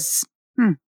 It was,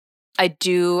 I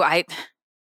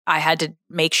had to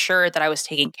make sure that I was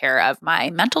taking care of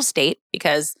my mental state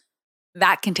because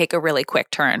that can take a really quick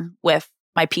turn with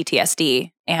my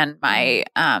PTSD and my,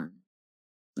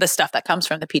 the stuff that comes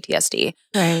from the PTSD.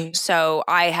 Right. So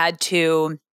I had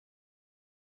to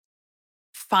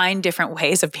find different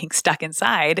ways of being stuck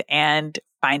inside and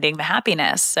finding the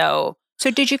happiness. So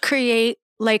did you create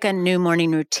like a new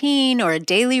morning routine or a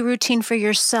daily routine for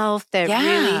yourself that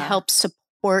really helps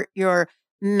support your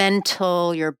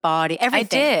mental, your body,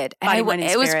 everything? I did. And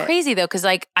it was crazy though, because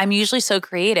like I'm usually so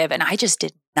creative and I just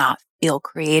did not feel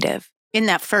creative. In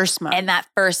that first month. And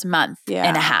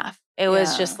a half. It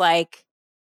was just like,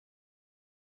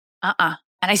 And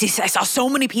I saw so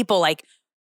many people like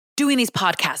doing these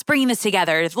podcasts, bringing this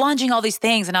together, launching all these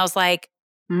things. And I was like,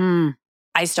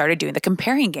 I started doing the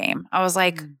comparing game. I was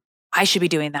like, I should be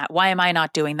doing that. Why am I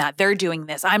not doing that? They're doing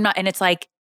this. I'm not. And it's like,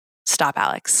 stop,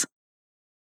 Alex.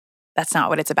 That's not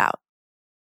what it's about.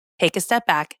 Take a step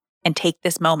back and take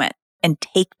this moment and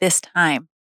take this time,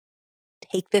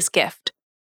 take this gift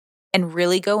and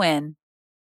really go in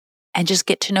and just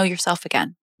get to know yourself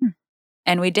again.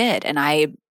 And we did. And I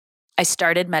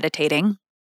started meditating.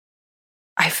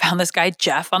 I found this guy,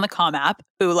 Jeff, on the Calm app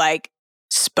who like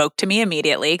spoke to me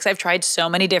immediately because I've tried so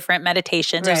many different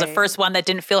meditations. It was the first one that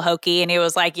didn't feel hokey. And he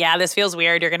was like, yeah, this feels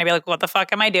weird. You're going to be like, what the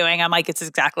fuck am I doing? I'm like, it's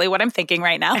exactly what I'm thinking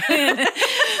right now.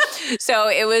 So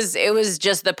it was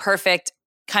just the perfect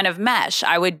kind of mesh.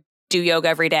 I would do yoga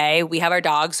every day. We have our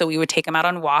dogs, so we would take them out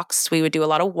on walks. We would do a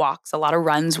lot of walks, a lot of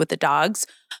runs with the dogs.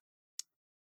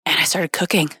 And I started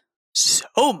cooking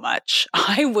so much.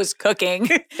 I was cooking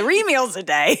 3 meals a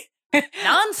day,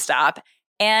 nonstop.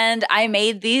 And I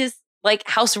made these like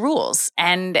house rules.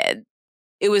 And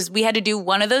we had to do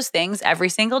one of those things every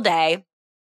single day.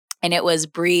 And it was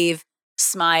breathe,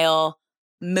 smile,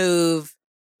 move,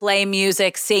 play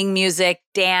music, sing music,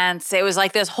 dance. It was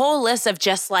like this whole list of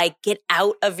just like get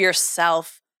out of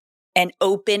yourself and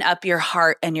open up your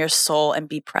heart and your soul and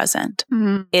be present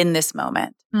in this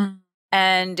moment.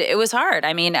 And it was hard.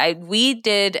 I mean, I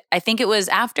think it was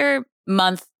after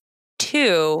month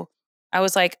 2, I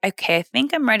was like, okay, I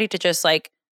think I'm ready to just like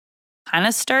kind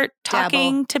of start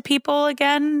talking to people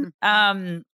again.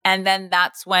 And then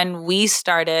that's when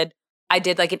I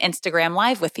did like an Instagram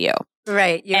live with you.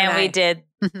 Right. And we did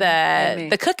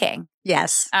the cooking.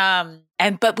 Yes. But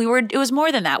it was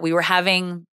more than that. We were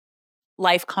having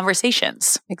life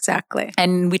conversations. Exactly.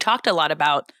 And we talked a lot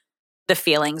about the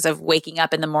feelings of waking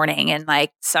up in the morning, and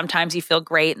like sometimes you feel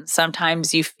great and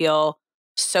sometimes you feel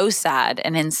so sad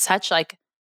and in such like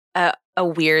a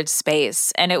weird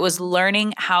space. And it was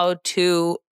learning how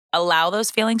to allow those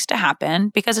feelings to happen,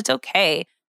 because it's okay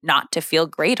not to feel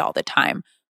great all the time.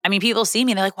 I mean, people see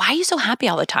me and they're like, why are you so happy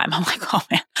all the time? I'm like, oh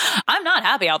man, I'm not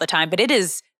happy all the time, but it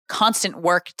is constant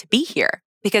work to be here,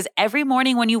 because every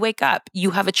morning when you wake up,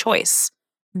 you have a choice.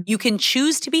 You can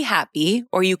choose to be happy,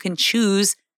 or you can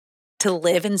choose to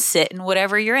live and sit in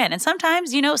whatever you're in. And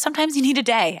sometimes, sometimes you need a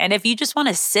day. And if you just want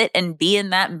to sit and be in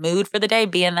that mood for the day,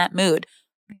 be in that mood.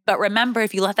 But remember,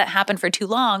 if you let that happen for too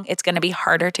long, it's going to be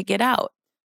harder to get out.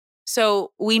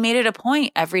 So we made it a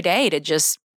point every day to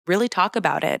just really talk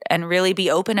about it and really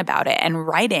be open about it and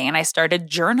writing. And I started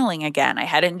journaling again. I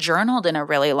hadn't journaled in a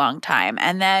really long time.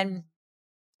 And then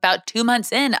about 2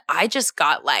 months in, I just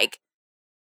got like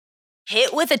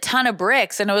hit with a ton of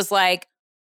bricks. And it was like,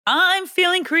 I'm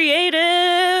feeling creative.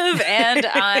 And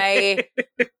I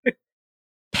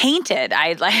painted.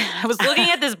 I was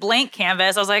looking at this blank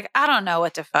canvas. I was like, I don't know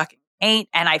what to fucking paint.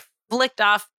 And I flicked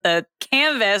off the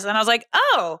canvas and I was like,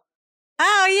 oh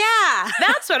yeah,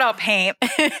 that's what I'll paint.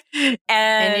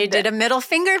 And you did a middle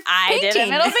finger painting. I did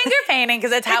a middle finger painting,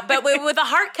 because it's but with a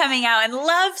heart coming out and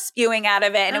love spewing out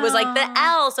of it. And it was like the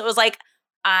L. So it was like,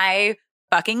 I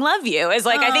fucking love you. It's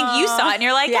like, I think you saw it and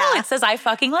you're like, oh, it says I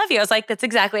fucking love you. I was like, that's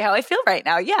exactly how I feel right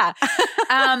now. Yeah.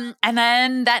 And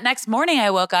then that next morning I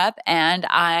woke up and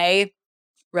I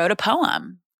wrote a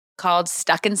poem called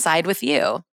Stuck Inside with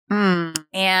You.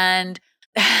 And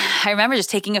I remember just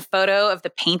taking a photo of the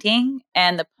painting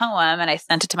and the poem, and I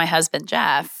sent it to my husband,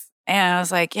 Jeff. And I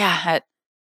was like,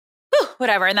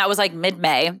 whatever. And that was like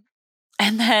mid-May.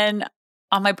 And then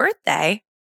on my birthday,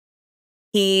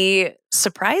 he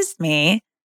surprised me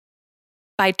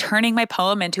by turning my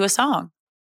poem into a song.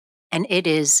 And it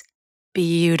is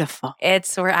beautiful.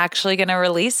 We're actually going to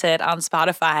release it on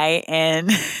Spotify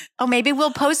Oh, maybe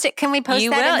we'll post it. Can we post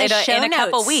that in the show notes? In a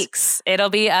couple weeks. It'll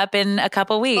be up in a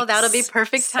couple weeks. Well, that'll be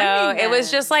perfect timing. So it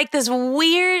was just like this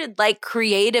weird, like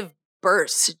creative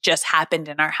burst just happened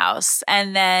in our house.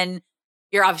 And then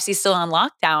you're obviously still on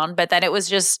lockdown, but then it was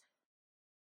just,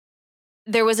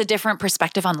 there was a different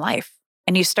perspective on life.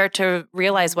 And you start to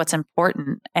realize what's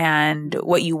important and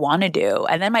what you want to do.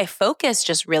 And then my focus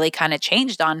just really kind of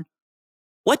changed on,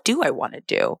 what do I want to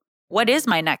do? What is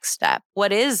my next step?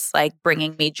 What is like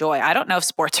bringing me joy? I don't know if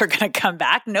sports are going to come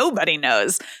back. Nobody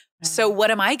knows. So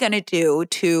what am I going to do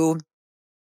to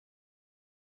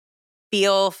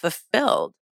feel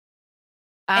fulfilled?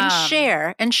 And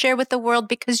share with the world,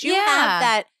 because you have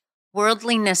that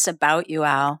worldliness about you,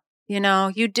 Al.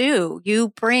 You do. You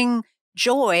bring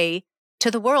joy to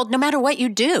the world no matter what you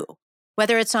do,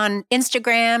 whether it's on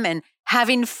Instagram and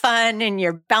having fun in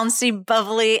your bouncy,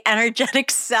 bubbly,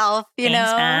 energetic self, Thanks,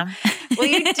 Mom. Well,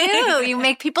 you do. You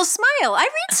make people smile. I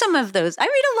read some of those. I read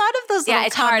a lot of those little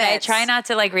it's comments. hard. I try not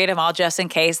to like read them all just in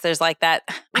case there's like that.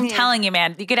 I'm telling you,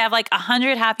 man, you could have like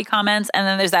 100 happy comments and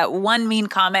then there's that one mean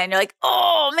comment and you're like,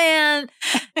 oh man.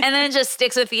 And then it just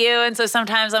sticks with you. And so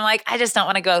sometimes I'm like, I just don't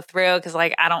want to go through, because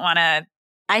like, I don't want to.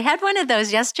 I had one of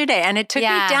those yesterday and it took me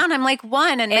down. I'm like,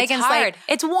 one. And it's Megan's hard. like,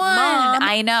 it's one. Mom,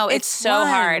 I know. It's so one.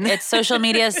 hard. It's social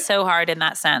media is so hard in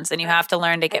that sense. And you have to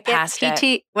learn to get past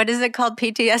it. What is it called?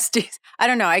 PTSD? I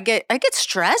don't know. I get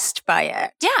stressed by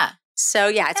it. Yeah. So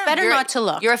it's better not to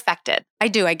look. You're affected. I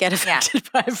do. I get affected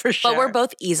by it for sure. But we're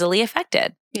both easily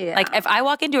affected. Yeah. Like if I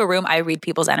walk into a room, I read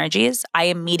people's energies. I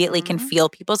immediately can feel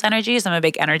people's energies. I'm a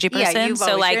big energy person.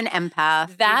 Yeah, you're an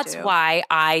empath. That's why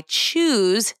I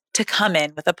choose to come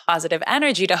in with a positive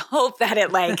energy to hope that it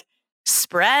like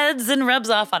spreads and rubs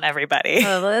off on everybody.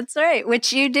 Oh, that's right.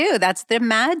 Which you do. That's the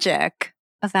magic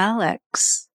of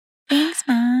Alex. Thanks,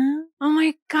 Mom. Oh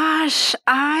my gosh.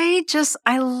 I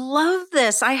love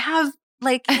this. I have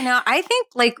I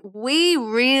think we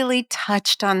really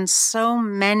touched on so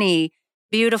many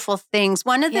beautiful things.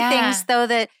 One of the things though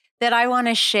that I want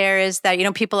to share is that,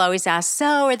 people always ask,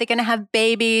 so are they going to have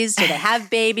babies? Do they have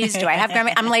babies? Do I have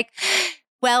grandma? I'm like,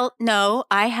 well, no,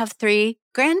 I have 3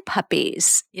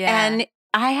 grandpuppies. Yeah. And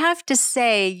I have to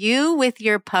say, you with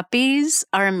your puppies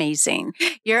are amazing.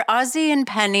 Your Ozzy and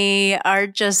Penny are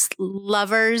just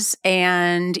lovers,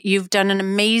 and you've done an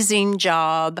amazing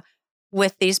job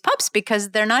with these pups because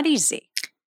they're not easy.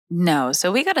 No.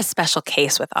 So we got a special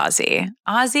case with Ozzy.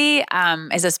 Ozzy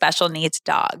is a special needs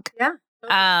dog. Yeah.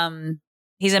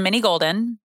 He's a mini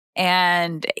golden,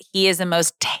 and he is the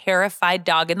most terrified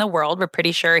dog in the world. We're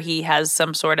pretty sure he has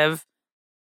some sort of,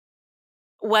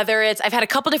 I've had a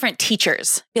couple different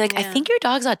teachers be like, I think your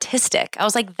dog's autistic. I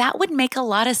was like, that would make a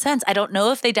lot of sense. I don't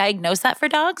know if they diagnose that for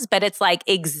dogs, but it's like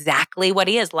exactly what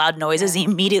he is. Loud noises. He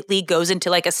immediately goes into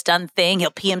like a stunned thing.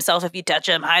 He'll pee himself if you touch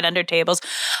him, hide under tables.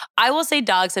 I will say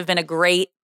dogs have been a great,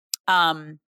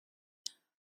 I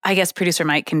guess producer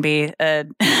Mike can be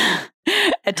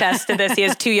attest to this. He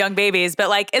has 2 young babies, but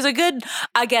like is a good,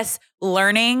 I guess,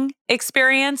 learning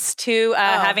experience to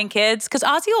having kids. Cause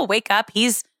Ozzy will wake up.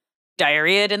 He's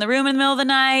diarrheaed in the room in the middle of the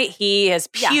night. He has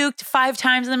puked 5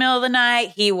 times in the middle of the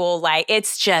night. He will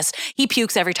he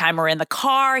pukes every time we're in the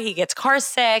car. He gets car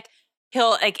sick.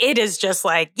 It is just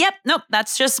like, yep, nope,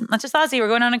 that's just Ozzy. We're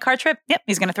going on a car trip. Yep,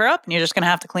 he's going to throw up and you're just going to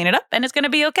have to clean it up and it's going to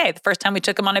be okay. The first time we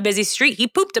took him on a busy street, he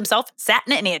pooped himself, sat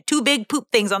in it, and he had 2 big poop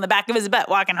things on the back of his butt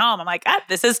walking home. I'm like,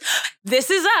 this is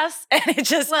us. And it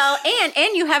just... Well,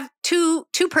 and you have two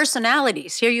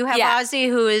personalities. Here you have Ozzy,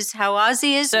 who is how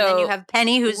Ozzy is, and then you have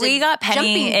Penny, who's we got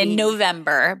Penny in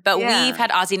November, but we've had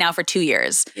Ozzy now for 2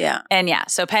 years. Yeah. And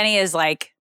so Penny is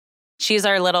like, she's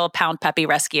our little pound puppy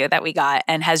rescue that we got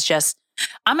and has just...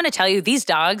 I'm going to tell you, these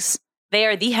dogs, they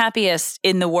are the happiest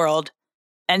in the world,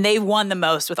 and they won the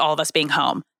most with all of us being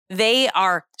home. They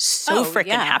are so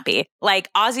freaking happy.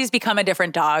 Like, Ozzy's become a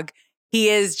different dog. He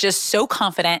is just so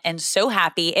confident and so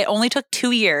happy. It only took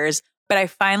 2 years, but I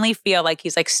finally feel like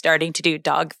he's like starting to do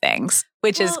dog things,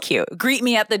 which is cute. Greet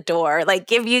me at the door, like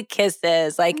give you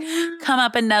kisses, like come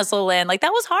up and nuzzle in. Like,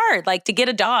 that was hard, like to get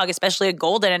a dog, especially a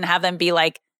golden, and have them be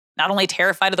like, not only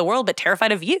terrified of the world, but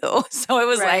terrified of you. So it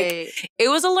was like, it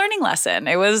was a learning lesson.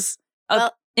 It was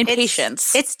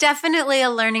impatience. It's definitely a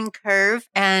learning curve.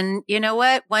 And you know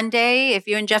what? One day, if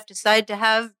you and Jeff decide to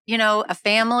have, a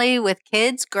family with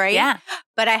kids, great. Yeah.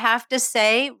 But I have to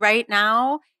say right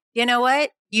now, you know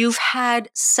what? You've had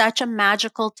such a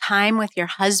magical time with your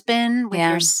husband, with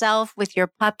yourself, with your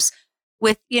pups.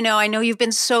 With, I know you've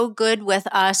been so good with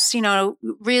us,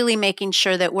 really making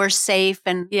sure that we're safe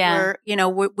and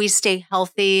we stay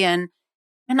healthy. And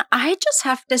I just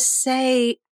have to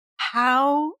say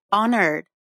how honored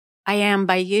I am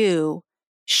by you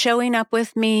showing up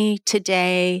with me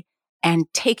today and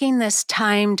taking this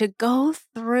time to go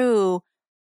through,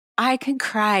 I can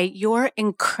cry, your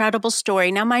incredible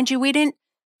story. Now, mind you, we didn't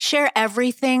share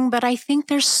everything, but I think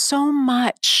there's so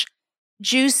much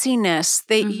juiciness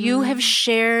that you have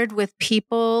shared with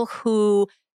people who,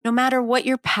 no matter what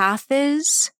your path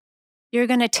is, you're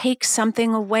going to take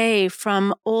something away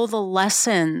from all the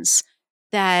lessons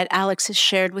that Alex has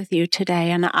shared with you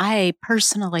today. And I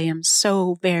personally am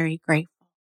so very grateful.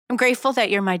 I'm grateful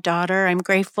that you're my daughter. I'm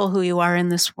grateful who you are in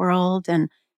this world and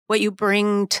what you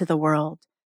bring to the world.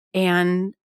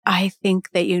 And I think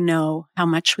that you know how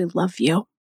much we love you.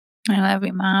 I love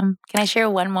you, Mom. Can I share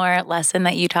one more lesson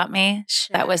that you taught me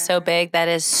that was so big, that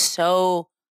is so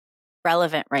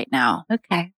relevant right now?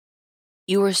 Okay.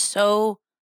 You were so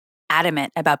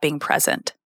adamant about being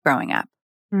present growing up.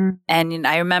 And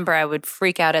I remember I would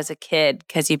freak out as a kid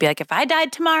because you'd be like, if I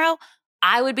died tomorrow,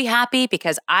 I would be happy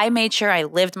because I made sure I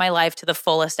lived my life to the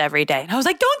fullest every day. And I was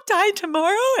like, don't die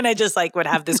tomorrow. And I just would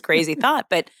have this crazy thought.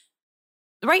 But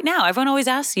right now, everyone always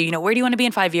asks you, where do you want to be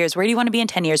in 5 years? Where do you want to be in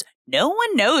 10 years? No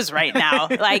one knows right now.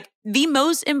 The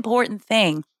most important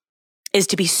thing is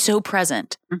to be so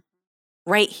present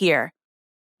right here,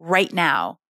 right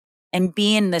now, and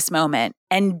be in this moment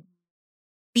and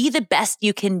be the best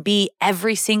you can be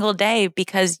every single day,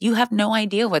 because you have no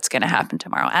idea what's going to happen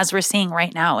tomorrow, as we're seeing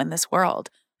right now in this world.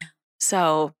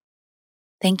 So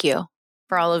thank you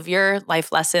for all of your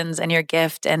life lessons and your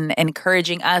gift and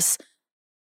encouraging us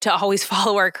to always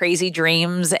follow our crazy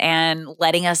dreams and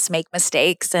letting us make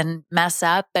mistakes and mess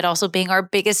up, but also being our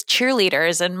biggest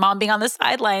cheerleaders, and mom being on the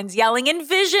sidelines yelling,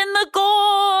 envision the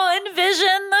goal,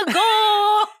 envision the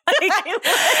goal.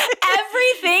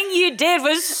 Everything you did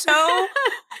was so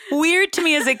weird to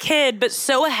me as a kid, but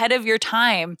so ahead of your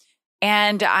time.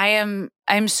 And I'm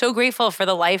so grateful for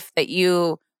the life that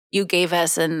you gave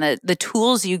us and the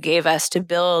tools you gave us to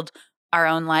build our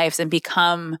own lives and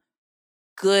become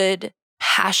good,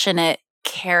 passionate,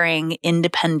 caring,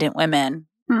 independent women.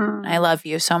 I love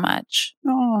you so much.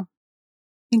 Oh,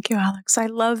 thank you, Alex. I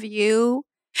love you.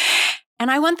 And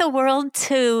I want the world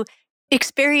to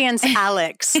experience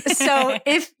Alex. So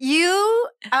if you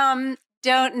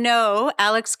don't know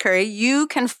Alex Curry, you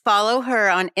can follow her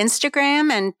on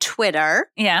Instagram and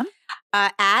Twitter. Yeah.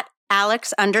 At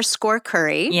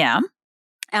Alex_Curry. Yeah.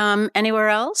 Anywhere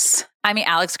else? I mean,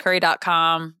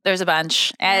 alexcurry.com. There's a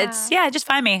bunch. Just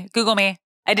find me. Google me.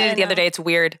 I did it the other day. It's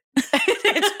weird.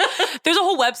 There's a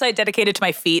whole website dedicated to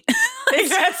my feet.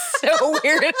 That's so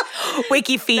weird.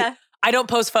 Wakey feet. I don't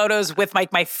post photos with my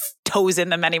toes in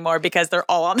them anymore because they're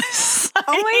all on this site.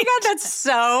 Oh my God, that's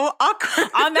so awkward.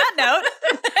 On that note.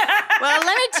 Well,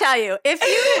 let me tell you, if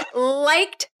you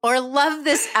liked or love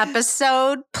this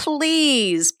episode,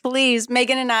 please,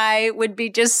 Megan and I would be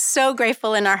just so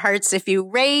grateful in our hearts if you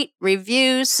rate,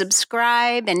 review,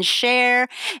 subscribe, and share.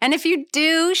 And if you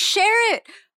do, share it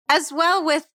as well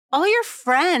with all your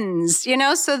friends,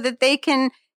 so that they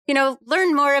can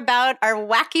learn more about our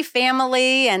wacky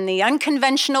family and the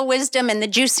unconventional wisdom and the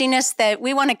juiciness that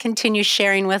we want to continue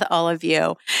sharing with all of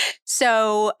you.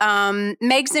 So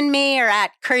Megs and me are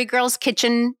at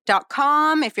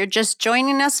currygirlskitchen.com. If you're just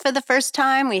joining us for the first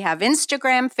time, we have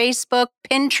Instagram, Facebook,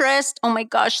 Pinterest. Oh my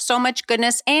gosh, so much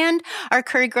goodness. And our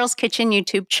Curry Girls Kitchen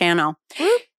YouTube channel.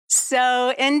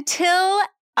 So until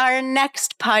our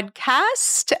next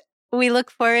podcast, we look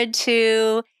forward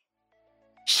to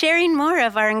sharing more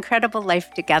of our incredible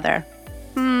life together.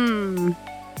 Mwah.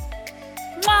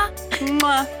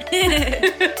 Mwah.